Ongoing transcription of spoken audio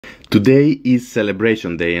Today is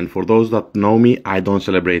celebration day, and for those that know me, I don't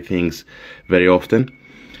celebrate things very often.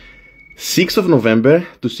 6th of November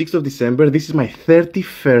to 6th of December, this is my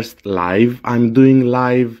 31st live. I'm doing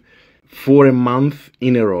live for a month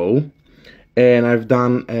in a row, and I've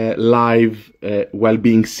done live while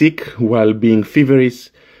being sick, while being feverish,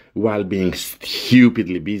 while being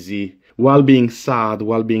stupidly busy, while being sad,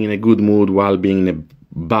 while being in a good mood, while being in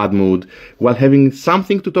a bad mood, while having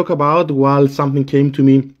something to talk about, while something came to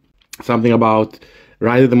me, something about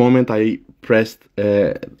right at the moment I pressed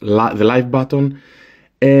the live button.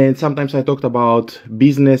 And sometimes I talked about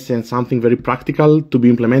business and something very practical to be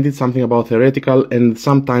implemented, something about theoretical, and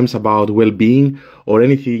sometimes about well-being or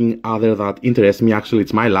anything other that interests me. Actually,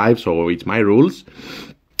 it's my life, so it's my rules.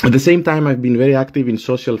 At the same time, I've been very active in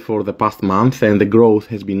social for the past month, and the growth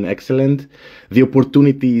has been excellent. The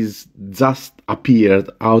opportunities just appeared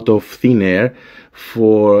out of thin air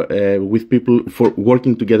for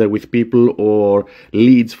working together with people, or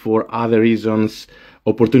leads for other reasons,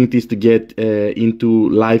 opportunities to get into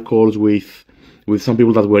live calls with some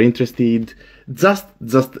people that were interested. Just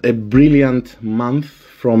a brilliant month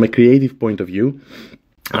from a creative point of view.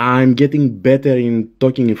 I'm getting better in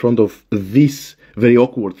talking in front of this very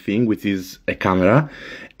awkward thing, which is a camera,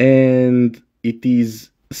 and it is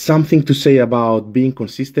something to say about being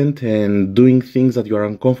consistent and doing things that you are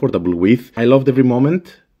uncomfortable with. I loved every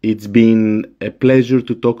moment. It's been a pleasure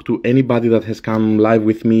to talk to anybody that has come live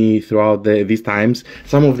with me throughout these times.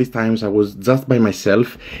 Some of these times I was just by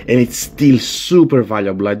myself, and it's still super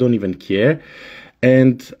valuable. I don't even care.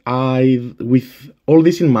 And with all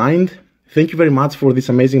this in mind, thank you very much for this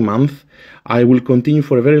amazing month. I will continue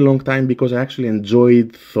for a very long time because I actually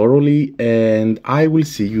enjoyed thoroughly, and I will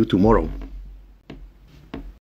see you tomorrow.